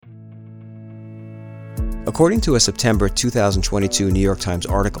According to a September 2022 New York Times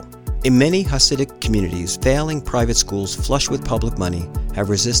article, in many Hasidic communities, failing private schools flush with public money have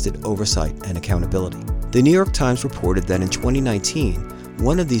resisted oversight and accountability. The New York Times reported that in 2019,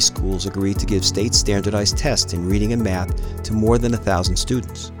 one of these schools agreed to give state standardized tests in reading and math to more than 1,000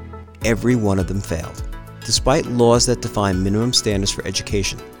 students. Every one of them failed. Despite laws that define minimum standards for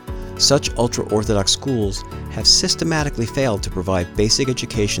education, such ultra-Orthodox schools have systematically failed to provide basic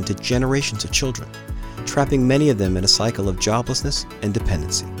education to generations of children, trapping many of them in a cycle of joblessness and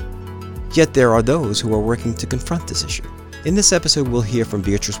dependency. Yet there are those who are working to confront this issue. In this episode, we'll hear from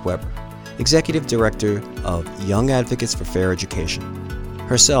Beatrice Weber, Executive Director of Young Advocates for Fair Education.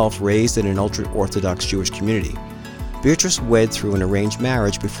 Herself raised in an ultra-Orthodox Jewish community, Beatrice wed through an arranged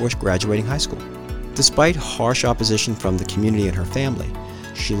marriage before graduating high school. Despite harsh opposition from the community and her family,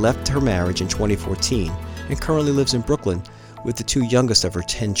 she left her marriage in 2014 and currently lives in Brooklyn with the two youngest of her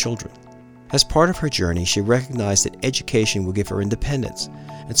 10 children. As part of her journey, she recognized that education would give her independence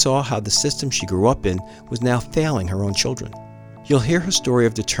and saw how the system she grew up in was now failing her own children. You'll hear her story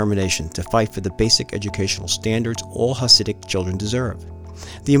of determination to fight for the basic educational standards all Hasidic children deserve,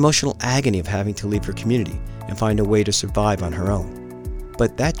 the emotional agony of having to leave her community and find a way to survive on her own.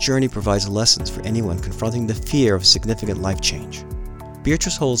 But that journey provides lessons for anyone confronting the fear of significant life change.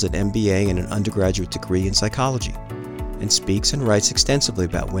 Beatrice holds an MBA and an undergraduate degree in psychology and speaks and writes extensively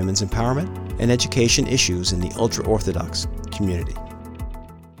about women's empowerment and education issues in the ultra-Orthodox community.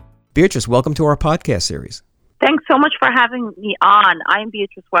 Beatrice, welcome to our podcast series. Thanks so much for having me on. I'm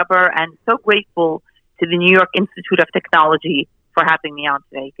Beatrice Weber and so grateful to the New York Institute of Technology for having me on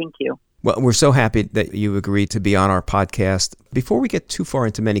today. Thank you. Well, we're so happy that you agreed to be on our podcast. Before we get too far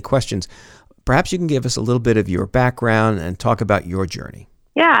into many questions, perhaps you can give us a little bit of your background and talk about your journey.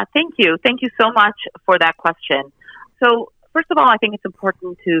 Yeah, thank you. Thank you so much for that question. So, first of all, I think it's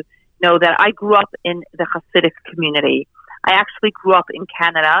important to know that I grew up in the Hasidic community. I actually grew up in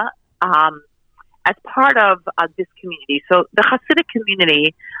Canada as part of this community. So the Hasidic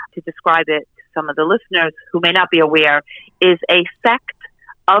community, to describe it to some of the listeners who may not be aware, is a sect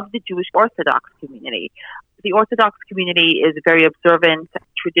of the Jewish Orthodox community. The Orthodox community is a very observant,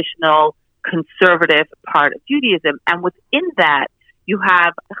 traditional, conservative part of Judaism. And within that, you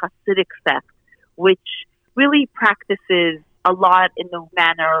have the Hasidic sect, which really practices a lot in the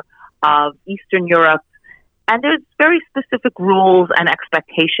manner of Eastern Europe. And there's very specific rules and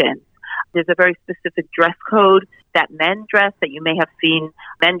expectations. There's a very specific dress code that men dress, that you may have seen.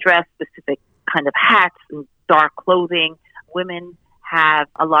 Men dress specific kind of hats and dark clothing. Women have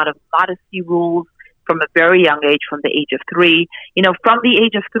a lot of modesty rules from a very young age, from the age of 3. You know, from the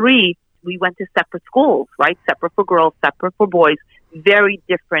age of 3, we went to separate schools, right? Separate for girls, separate for boys, very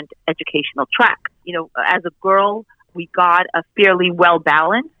different educational track. You know, as a girl, we got a fairly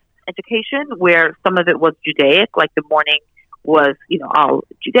well-balanced education where some of it was Judaic, like the morning was, you know, all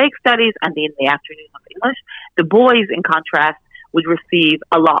Judaic studies and in the afternoon of English. The boys, in contrast, would receive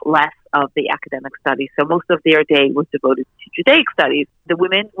a lot less of the academic studies. So most of their day was devoted to Judaic studies. The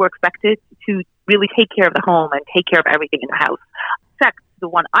women were expected to really take care of the home and take care of everything in the house. Sect, the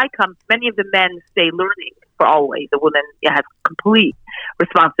one I come, many of the men stay learning for always. The woman has complete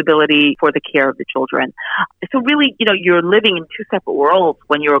responsibility for the care of the children. So really, you know, you're living in two separate worlds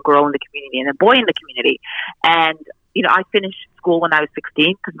when you're a girl in the community and a boy in the community. And, you know, I finished school when I was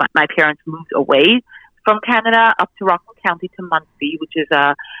 16 because my parents moved away from Canada up to Rockland County to Muncie, which is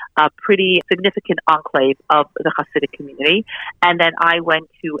a pretty significant enclave of the Hasidic community. And then I went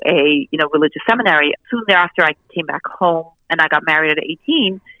to a, you know, religious seminary. Soon thereafter, I came back home and I got married at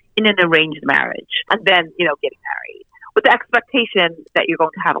 18 in an arranged marriage. And then, you know, getting married with the expectation that you're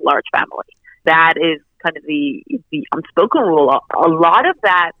going to have a large family. That is kind of the unspoken rule. A lot of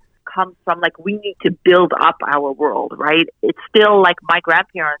that comes from, like, we need to build up our world, right? It's still like my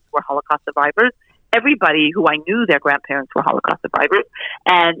grandparents were Holocaust survivors. Everybody who I knew, their grandparents were Holocaust survivors.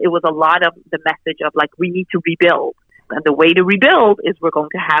 And it was a lot of the message of, like, we need to rebuild. And the way to rebuild is we're going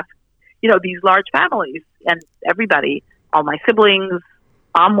to have, you know, these large families. And everybody, all my siblings,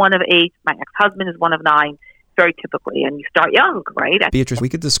 I'm one of 8, my ex-husband is one of 9, very typically. And you start young, right? Beatrice, we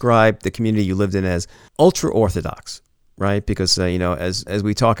could describe the community you lived in as ultra-Orthodox, right? Because, you know, as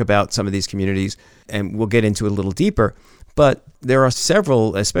we talk about some of these communities, and we'll get into it a little deeper, but there are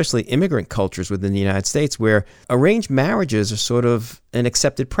several, especially immigrant cultures within the United States, where arranged marriages are sort of an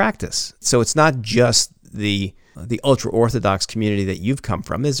accepted practice. So it's not just the ultra-Orthodox community that you've come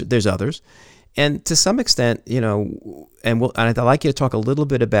from. There's others. And to some extent, you know, and I'd like you to talk a little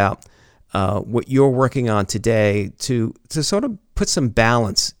bit about what you're working on today to sort of put some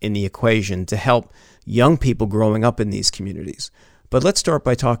balance in the equation to help young people growing up in these communities. But let's start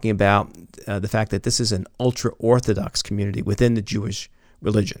by talking about the fact that this is an ultra-Orthodox community within the Jewish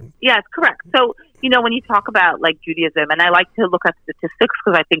religion. Yes, correct. So, when you talk about like Judaism, and I like to look at statistics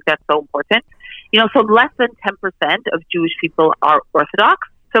because I think that's so important, so less than 10% of Jewish people are Orthodox.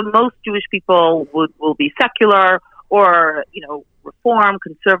 So most Jewish people will be secular or, Reform,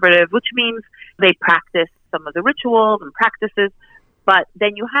 conservative, which means they practice some of the rituals and practices. But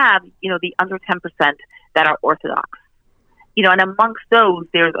then you have, the under 10% that are Orthodox. And amongst those,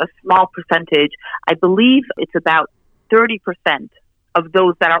 there's a small percentage, I believe it's about 30% of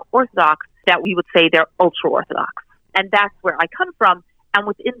those that are Orthodox that we would say they're ultra-Orthodox. And that's where I come from. And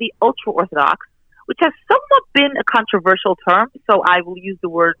within the ultra-Orthodox, which has somewhat been a controversial term, so I will use the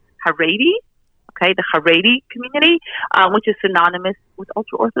word Haredi, the Haredi community, which is synonymous with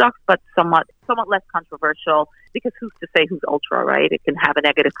ultra-Orthodox, but somewhat less controversial, because who's to say who's ultra, right? It can have a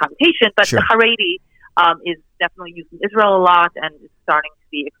negative connotation, but sure. The Haredi is definitely used in Israel a lot and is starting to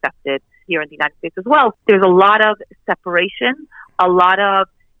be accepted here in the United States as well. There's a lot of separation, a lot of,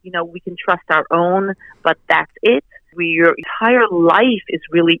 we can trust our own, but that's it. Your entire life is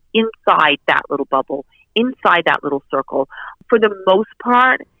really inside that little bubble, inside that little circle. For the most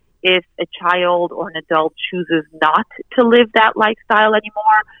part, if a child or an adult chooses not to live that lifestyle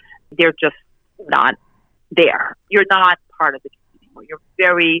anymore, they're just not there. You're not part of the community anymore. You're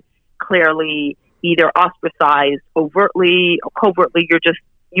very clearly either ostracized overtly or covertly.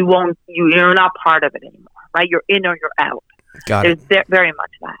 You're not part of it anymore, right? You're in or you're out. Got it. There's very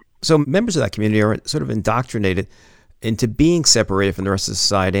much that. So members of that community are sort of indoctrinated into being separated from the rest of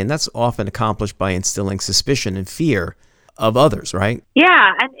society, and that's often accomplished by instilling suspicion and fear of others, right?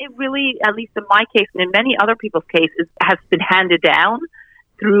 Yeah, and it really, at least in my case and in many other people's cases, has been handed down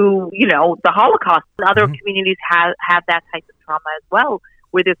through, the Holocaust. And other communities have that type of trauma as well,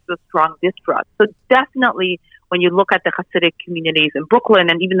 where there's a strong distrust. So definitely, when you look at the Hasidic communities in Brooklyn,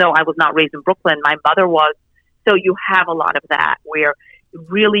 and even though I was not raised in Brooklyn, my mother was, so you have a lot of that, where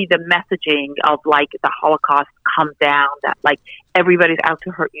really the messaging of like the Holocaust comes down, that like everybody's out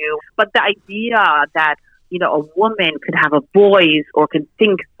to hurt you. But the idea that, a woman could have a voice or can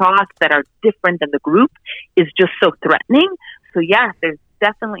think thoughts that are different than the group is just so threatening. So yes, there's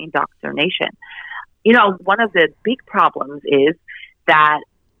definitely indoctrination. One of the big problems is that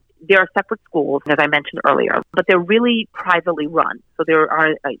there are separate schools, as I mentioned earlier, but they're really privately run. So there are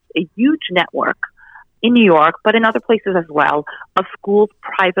a huge network in New York, but in other places as well, of schools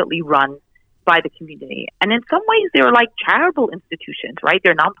privately run by the community. And in some ways, they're like charitable institutions, right?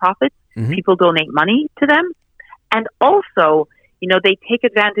 They're nonprofits. Mm-hmm. People donate money to them. And also, they take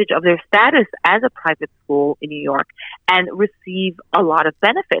advantage of their status as a private school in New York and receive a lot of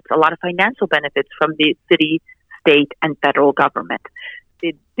benefits, a lot of financial benefits from the city, state, and federal government.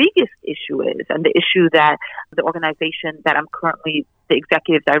 The biggest issue is, and the issue that the organization that I'm currently the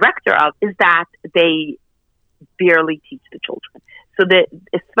executive director of, is that they barely teach the children. So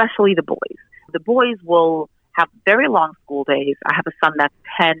especially the boys. The boys will have very long school days. I have a son that's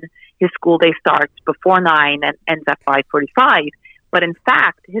 10. His school day starts before 9 and ends at 5:45. But in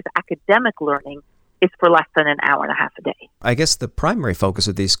fact, his academic learning is for less than an hour and a half a day. I guess the primary focus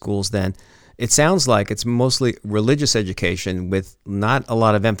of these schools then, it sounds like it's mostly religious education with not a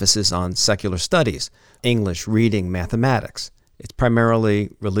lot of emphasis on secular studies, English, reading, mathematics. It's primarily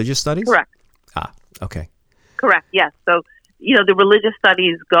religious studies? Correct. Okay. Correct, yes. So, the religious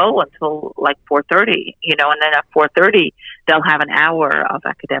studies go until like 4:30, and then at 4:30, they'll have an hour of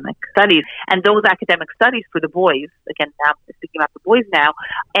academic studies. And those academic studies for the boys, again, now speaking about the boys now,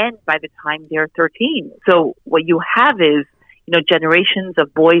 end by the time they're 13. So what you have is, generations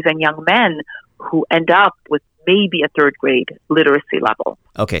of boys and young men who end up with maybe a third grade literacy level.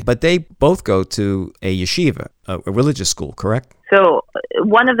 Okay, but they both go to a yeshiva, a religious school, correct? So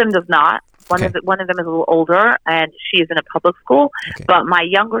one of them does not. One of them is a little older, and she is in a public school. Okay. But my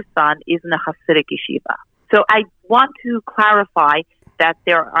younger son is in a Hasidic yeshiva. So I want to clarify that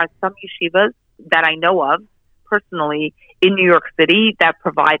there are some yeshivas that I know of personally in New York City that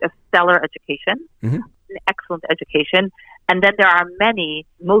provide a stellar education, an excellent education. And then there are many,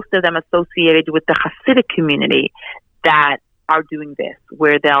 most of them associated with the Hasidic community, that are doing this,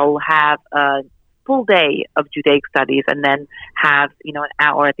 where they'll have a full day of Judaic studies and then have, an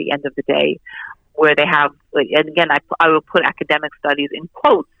hour at the end of the day where they have, and again, I will put academic studies in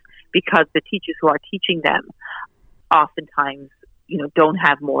quotes, because the teachers who are teaching them oftentimes, don't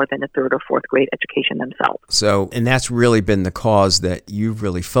have more than a third or fourth grade education themselves. So, and that's really been the cause that you've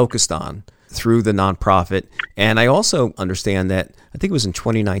really focused on through the nonprofit. And I also understand that, I think it was in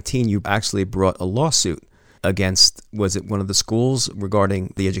 2019, you actually brought a lawsuit against, was it one of the schools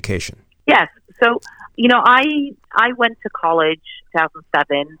regarding the education? Yes. So, I went to college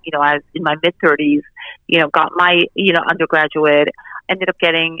 2007, I was in my mid-30s, got my, undergraduate, ended up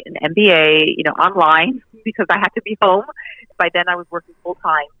getting an MBA, online because I had to be home. By then I was working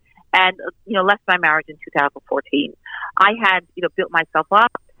full-time and, left my marriage in 2014. I had, built myself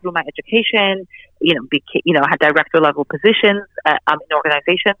up through my education, had director level positions in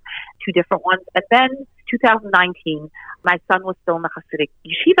organizations, 2 different ones. And then 2019, my son was still in the Hasidic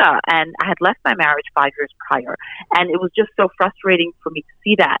yeshiva, and I had left my marriage 5 years prior. And it was just so frustrating for me to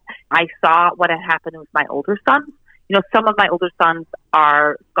see that. I saw what had happened with my older sons. Some of my older sons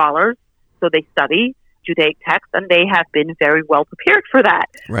are scholars, so they study Judaic texts, and they have been very well prepared for that.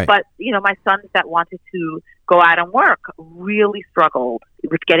 Right. But, my sons that wanted to go out and work really struggled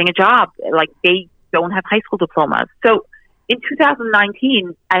with getting a job. Like, they don't have high school diplomas. So in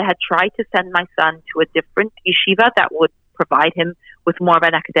 2019, I had tried to send my son to a different yeshiva that would provide him with more of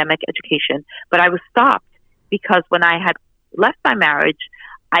an academic education. But I was stopped because when I had left my marriage,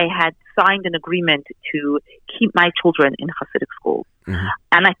 I had signed an agreement to keep my children in Hasidic schools. Mm-hmm.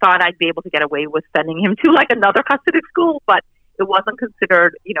 And I thought I'd be able to get away with sending him to like another Hasidic school, but it wasn't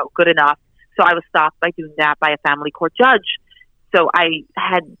considered, good enough. So I was stopped by doing that by a family court judge. So I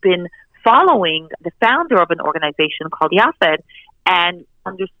had been following the founder of an organization called Yafed and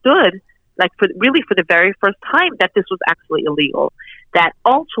understood, for the very first time, that this was actually illegal, that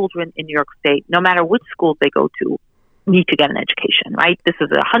all children in New York State, no matter which schools they go to, need to get an education, right? This is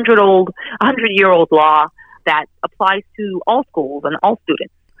a 100-year-old law that applies to all schools and all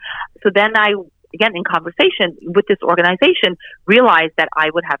students. So then I, again, in conversation with this organization, realized that I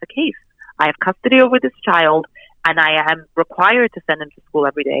would have a case. I have custody over this child, and I am required to send him to school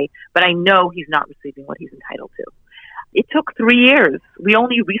every day, but I know he's not receiving what he's entitled to. It took 3 years. We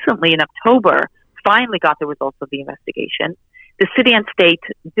only recently, in October, finally got the results of the investigation. The city and state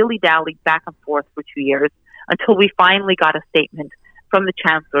dilly-dallied back and forth for 2 years until we finally got a statement from the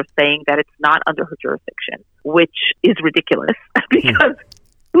chancellor saying that it's not under her jurisdiction, which is ridiculous because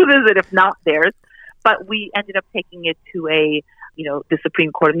who is it if not theirs? But we ended up taking it to the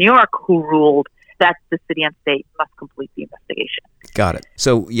Supreme Court of New York, who ruled that the city and state must complete the investigation. Got it.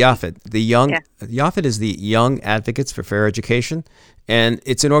 So Yafed, Yafed is the Young Advocates for Fair Education, and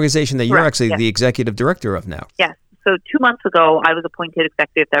it's an organization that you're actually the executive director of now. Yes. So 2 months ago, I was appointed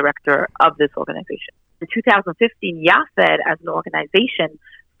executive director of this organization. In 2015, Yafed, as an organization,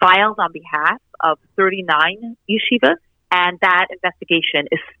 filed on behalf of 39 yeshivas, and that investigation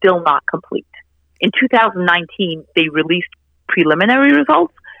is still not complete. In 2019, they released preliminary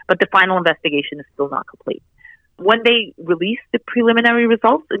results, but the final investigation is still not complete. When they released the preliminary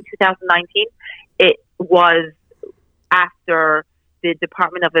results in 2019, it was after the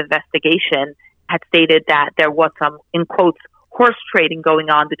Department of Investigation had stated that there was some, in quotes, horse trading going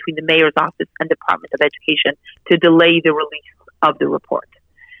on between the mayor's office and Department of Education to delay the release of the report.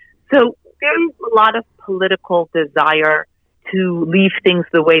 So there's a lot of political desire to leave things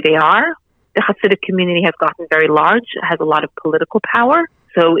the way they are. The Hasidic community has gotten very large, has a lot of political power.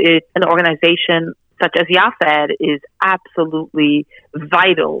 So it's an organization such as Yafed is absolutely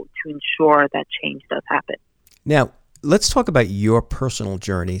vital to ensure that change does happen. Now, let's talk about your personal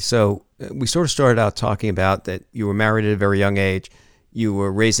journey. So we sort of started out talking about that you were married at a very young age, you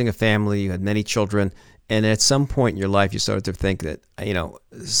were raising a family, you had many children, and at some point in your life you started to think that,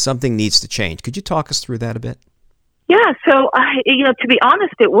 something needs to change. Could you talk us through that a bit? Yeah, so, to be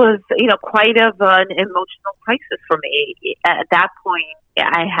honest, it was, quite of an emotional crisis for me. At that point,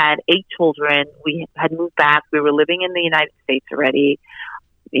 I had 8 children. We had moved back. We were living in the United States already.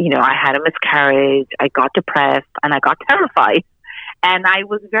 I had a miscarriage. I got depressed, and I got terrified. And I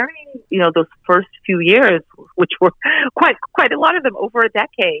was very, those first few years, which were quite a lot of them, over a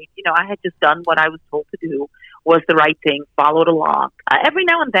decade, I had just done what I was told to do was the right thing, followed along. Every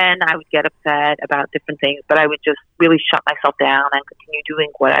now and then I would get upset about different things, but I would just really shut myself down and continue doing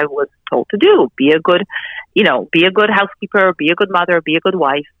what I was told to do. Be a good housekeeper, be a good mother, be a good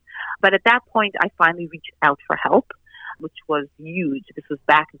wife. But at that point, I finally reached out for help, which was huge. This was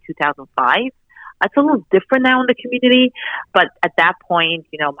back in 2005. It's a little different now in the community, but at that point,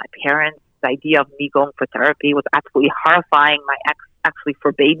 my parents, the idea of me going for therapy was absolutely horrifying. My ex actually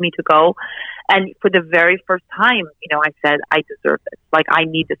forbade me to go. And for the very first time, I said, I deserve this. I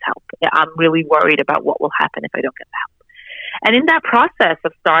need this help. I'm really worried about what will happen if I don't get the help. And in that process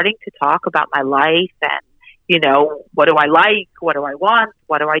of starting to talk about my life and, what do I like? What do I want?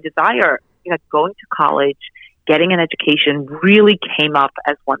 What do I desire? Going to college, getting an education really came up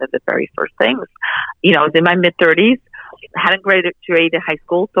as one of the very first things. I was in my mid-30s, hadn't graduated high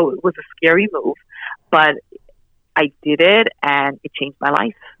school, so it was a scary move. But I did it, and it changed my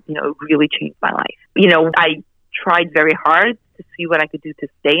life. It really changed my life. I tried very hard to to see what I could do to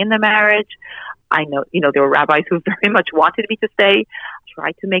stay in the marriage. I know, there were rabbis who very much wanted me to stay. I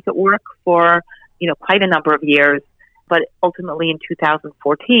tried to make it work for, quite a number of years. But ultimately in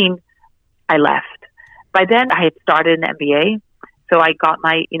 2014, I left. By then, I had started an MBA. So I got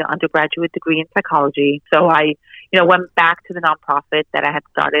my, undergraduate degree in psychology. So I, went back to the nonprofit that I had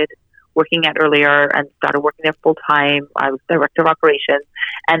started working at earlier and started working there full time. I was director of operations.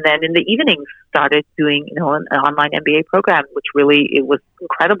 And then in the evenings started doing, an online MBA program, which really, it was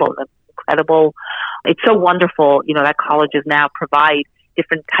incredible. It's so wonderful, that colleges now provide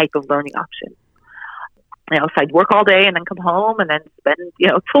different type of learning options. So I'd work all day and then come home and then spend,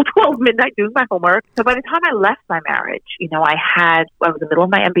 till 12 midnight doing my homework. So by the time I left my marriage, I was in the middle of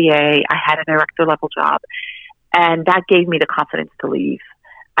my MBA. I had a director level job, and that gave me the confidence to leave.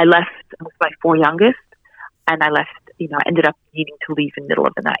 I left with my 4 youngest, and I left, I ended up needing to leave in the middle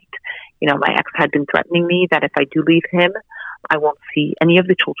of the night. My ex had been threatening me that if I do leave him, I won't see any of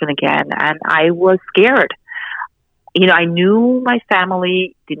the children again. And I was scared. I knew my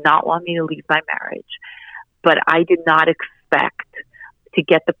family did not want me to leave my marriage, but I did not expect to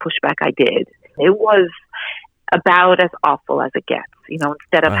get the pushback I did. It was about as awful as it gets.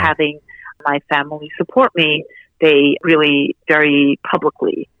 Instead of having my family support me, they really very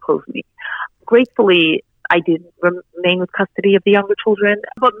publicly closed me. Gratefully, I did remain with custody of the younger children.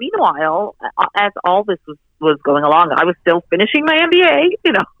 But meanwhile, as all this was going along, I was still finishing my MBA,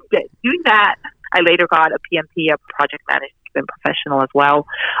 doing that. I later got a PMP, a project management professional as well,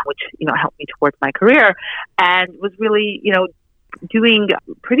 which, helped me towards my career, and was really, doing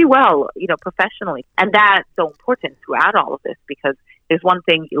pretty well, professionally. And that's so important throughout all of this, because there's one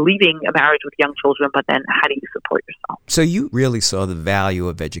thing leaving a marriage with young children, but then how do you support yourself? So you really saw the value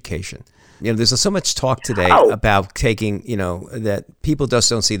of education. There's so much talk today about taking, that people just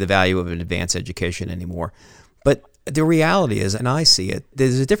don't see the value of an advanced education anymore. But the reality is, and I see it,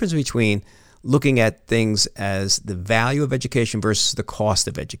 there's a difference between looking at things as the value of education versus the cost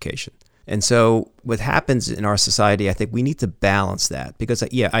of education. And so what happens in our society, I think we need to balance that, because,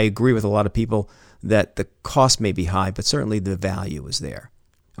 I agree with a lot of people that the cost may be high, but certainly the value is there.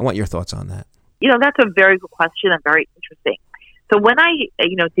 I want your thoughts on that. That's a very good question and very interesting. So when I,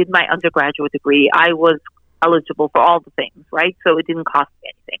 did my undergraduate degree, I was eligible for all the things, right? So it didn't cost me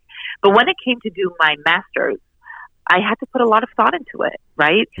anything. But when it came to do my master's, I had to put a lot of thought into it,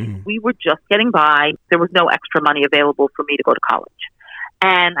 right? Mm-hmm. We were just getting by. There was no extra money available for me to go to college.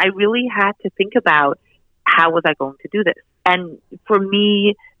 And I really had to think about, how was I going to do this? And for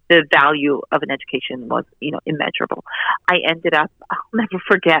me, the value of an education was, immeasurable. I ended up, I'll never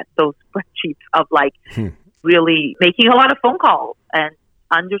forget those spreadsheets of really making a lot of phone calls and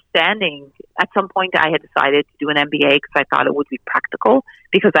understanding. At some point, I had decided to do an MBA because I thought it would be practical,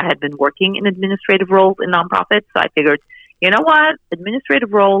 because I had been working in administrative roles in nonprofits. So I figured,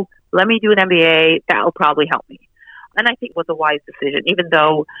 administrative role, let me do an MBA. That will probably help me. And I think it was a wise decision, even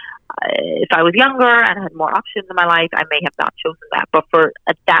though if I was younger and had more options in my life, I may have not chosen that. But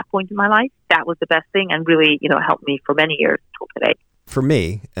at that point in my life, that was the best thing, and really, helped me for many years till today. For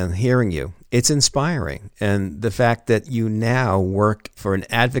me, and hearing you, it's inspiring. And the fact that you now work for an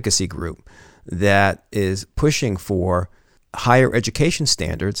advocacy group that is pushing for higher education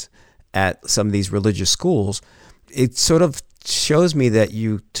standards at some of these religious schools, it sort of shows me that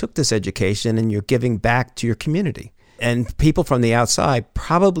you took this education and you're giving back to your community. And people from the outside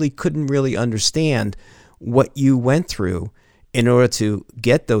probably couldn't really understand what you went through in order to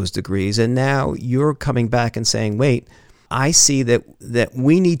get those degrees. And now you're coming back and saying, wait, I see that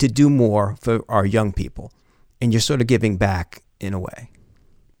we need to do more for our young people. And you're sort of giving back in a way.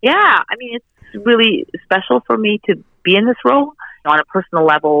 Yeah, it's really special for me to be in this role on a personal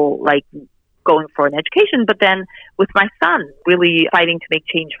level, like going for an education, but then with my son, really fighting to make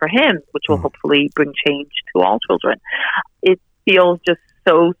change for him, which will hopefully bring change to all children. It feels just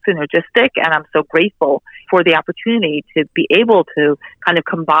so synergistic, and I'm so grateful for the opportunity to be able to kind of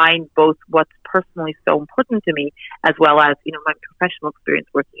combine both what's personally so important to me, as well as, my professional experience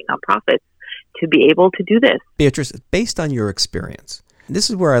working in nonprofits, to be able to do this. Beatrice, based on your experience, this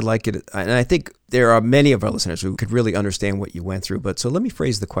is where I'd like it, and I think there are many of our listeners who could really understand what you went through, but so let me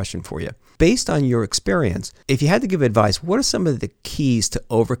phrase the question for you. Based on your experience, if you had to give advice, what are some of the keys to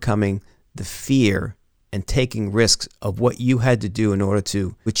overcoming the fear and taking risks of what you had to do in order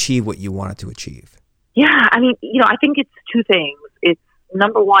to achieve what you wanted to achieve? Yeah, I think it's two things. It's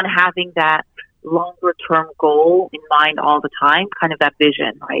number one, having that longer term goal in mind all the time, kind of that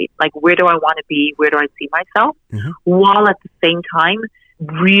vision, right? Like, where do I want to be? Where do I see myself? Mm-hmm. While at the same time,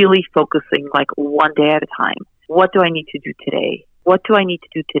 really focusing like one day at a time. What do I need to do today? What do I need to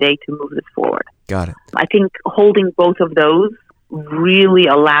do today to move this forward? Got it. I think holding both of those really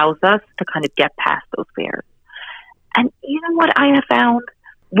allows us to kind of get past those fears. And you know what I have found,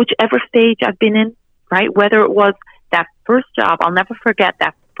 whichever stage I've been in, right? Whether it was that first job, I'll never forget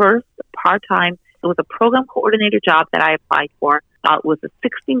that first part-time, it was a program coordinator job that I applied for. It was a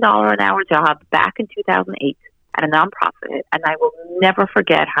 $16 an hour job back in 2008 at a nonprofit. And I will never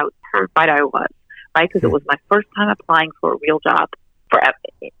forget how terrified I was, right? Because it was my first time applying for a real job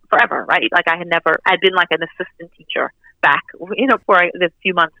forever, right? Like I'd been like an assistant teacher back, for the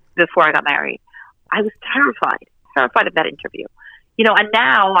few months before I got married. I was terrified of that interview, and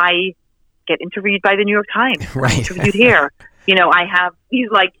now I get interviewed by the New York Times, right. Interviewed here. I have these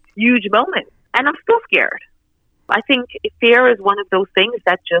like huge moments and I'm still scared. I think fear is one of those things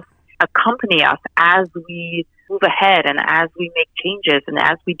that just accompany us as we move ahead and as we make changes and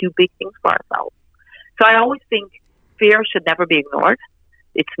as we do big things for ourselves. So I always think fear should never be ignored.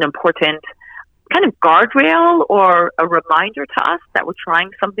 It's an important kind of guardrail or a reminder to us that we're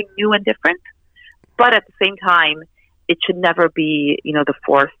trying something new and different. But at the same time, it should never be, the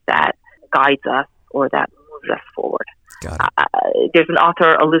force that guides us or that moves us forward. There's an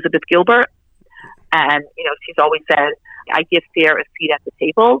author, Elizabeth Gilbert, and, she's always said, I give fear a seat at the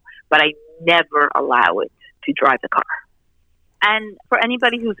table, but I never allow it to drive the car. And for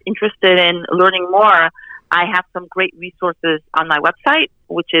anybody who's interested in learning more, I have some great resources on my website,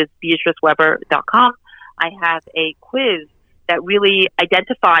 which is BeatriceWeber.com. I have a quiz that really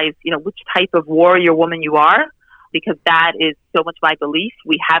identifies, which type of warrior woman you are, because that is so much my belief.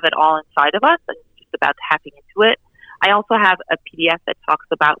 We have it all inside of us, and it's just about tapping into it. I also have a PDF that talks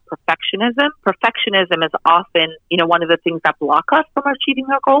about perfectionism. Perfectionism is often, one of the things that block us from achieving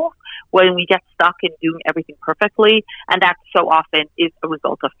our goals when we get stuck in doing everything perfectly. And that so often is a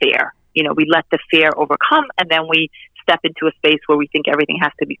result of fear. We let the fear overcome and then we step into a space where we think everything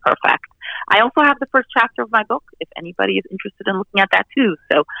has to be perfect. I also have the first chapter of my book, if anybody is interested in looking at that too.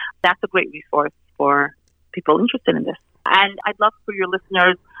 So that's a great resource for people interested in this. And I'd love for your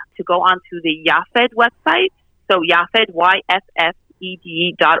listeners to go onto the YAFED website. So YAFED,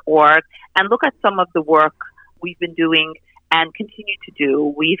 YFFED.org, and look at some of the work we've been doing and continue to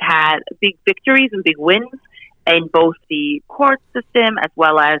do. We've had big victories and big wins in both the court system as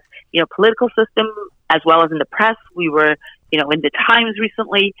well as, political system, as well as in the press. We were, in the Times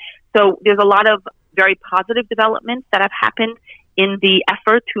recently. So there's a lot of very positive developments that have happened in the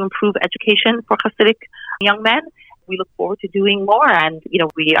effort to improve education for Hasidic young men. We look forward to doing more, and,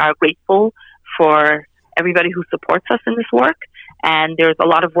 we are grateful for everybody who supports us in this work. And there's a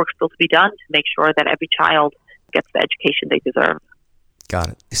lot of work still to be done to make sure that every child gets the education they deserve. Got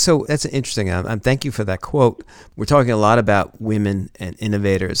it. So that's interesting. Thank you for that quote. We're talking a lot about women and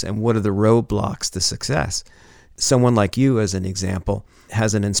innovators and what are the roadblocks to success. Someone like you, as an example,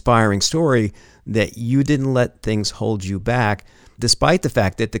 has an inspiring story that you didn't let things hold you back, despite the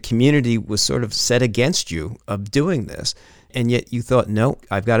fact that the community was sort of set against you of doing this. And yet you thought, no,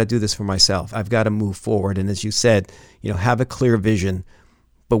 I've got to do this for myself. I've got to move forward. And as you said, have a clear vision,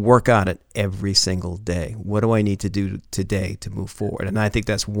 but work on it every single day. What do I need to do today to move forward? And I think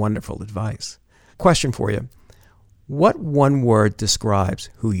that's wonderful advice. Question for you. What one word describes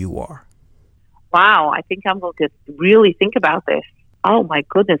who you are? Wow, I think I'm going to really think about this. Oh my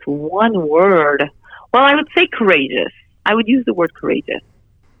goodness, one word. Well, I would say courageous. I would use the word courageous,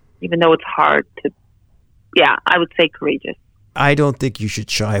 even though it's hard to. Yeah, I would say courageous. I don't think you should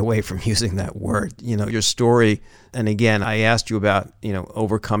shy away from using that word. Your story, and again, I asked you about,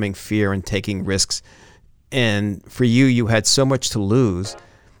 overcoming fear and taking risks. And for you, you had so much to lose,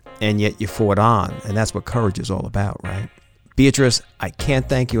 and yet you fought on. And that's what courage is all about, right? Beatrice, I can't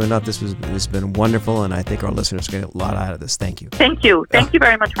thank you enough. This has been wonderful, and I think our listeners get a lot out of this. Thank you. Thank you. Thank you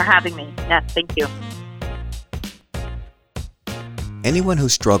very much for having me. Yes, thank you. Anyone who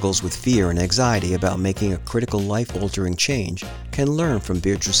struggles with fear and anxiety about making a critical life-altering change can learn from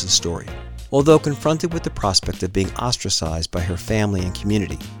Beatrice's story. Although confronted with the prospect of being ostracized by her family and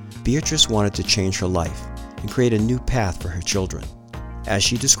community, Beatrice wanted to change her life and create a new path for her children. As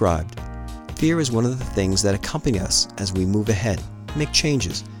she described, fear is one of the things that accompany us as we move ahead, make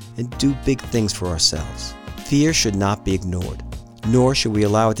changes, and do big things for ourselves. Fear should not be ignored, nor should we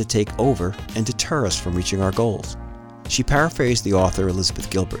allow it to take over and deter us from reaching our goals. She paraphrased the author Elizabeth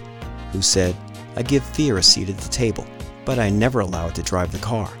Gilbert, who said, I give fear a seat at the table, but I never allow it to drive the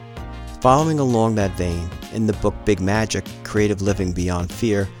car. Following along that vein, in the book Big Magic, Creative Living Beyond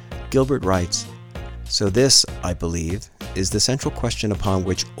Fear, Gilbert writes, so this, I believe, is the central question upon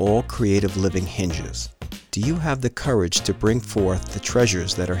which all creative living hinges. Do you have the courage to bring forth the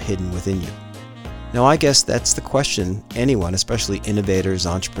treasures that are hidden within you? Now, I guess that's the question anyone, especially innovators,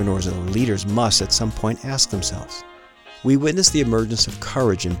 entrepreneurs, and leaders, must at some point ask themselves. We witness the emergence of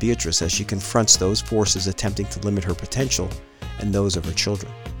courage in Beatrice as she confronts those forces attempting to limit her potential and those of her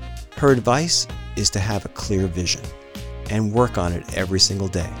children. Her advice is to have a clear vision and work on it every single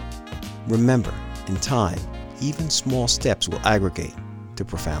day. Remember, in time, even small steps will aggregate to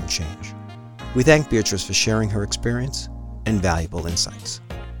profound change. We thank Beatrice for sharing her experience and valuable insights.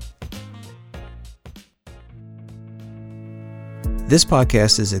 This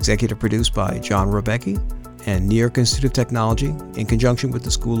podcast is executive produced by John Rebecki and New York Institute of Technology in conjunction with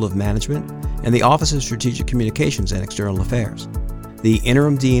the School of Management and the Office of Strategic Communications and External Affairs. The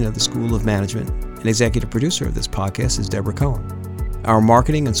interim dean of the School of Management and executive producer of this podcast is Deborah Cohen. Our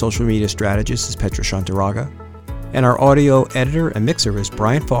marketing and social media strategist is Petra Shantaraga, and our audio editor and mixer is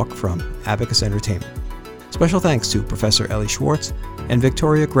Brian Falk from Abacus Entertainment. Special thanks to Professor Ellie Schwartz and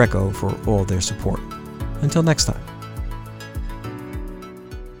Victoria Greco for all their support. Until next time.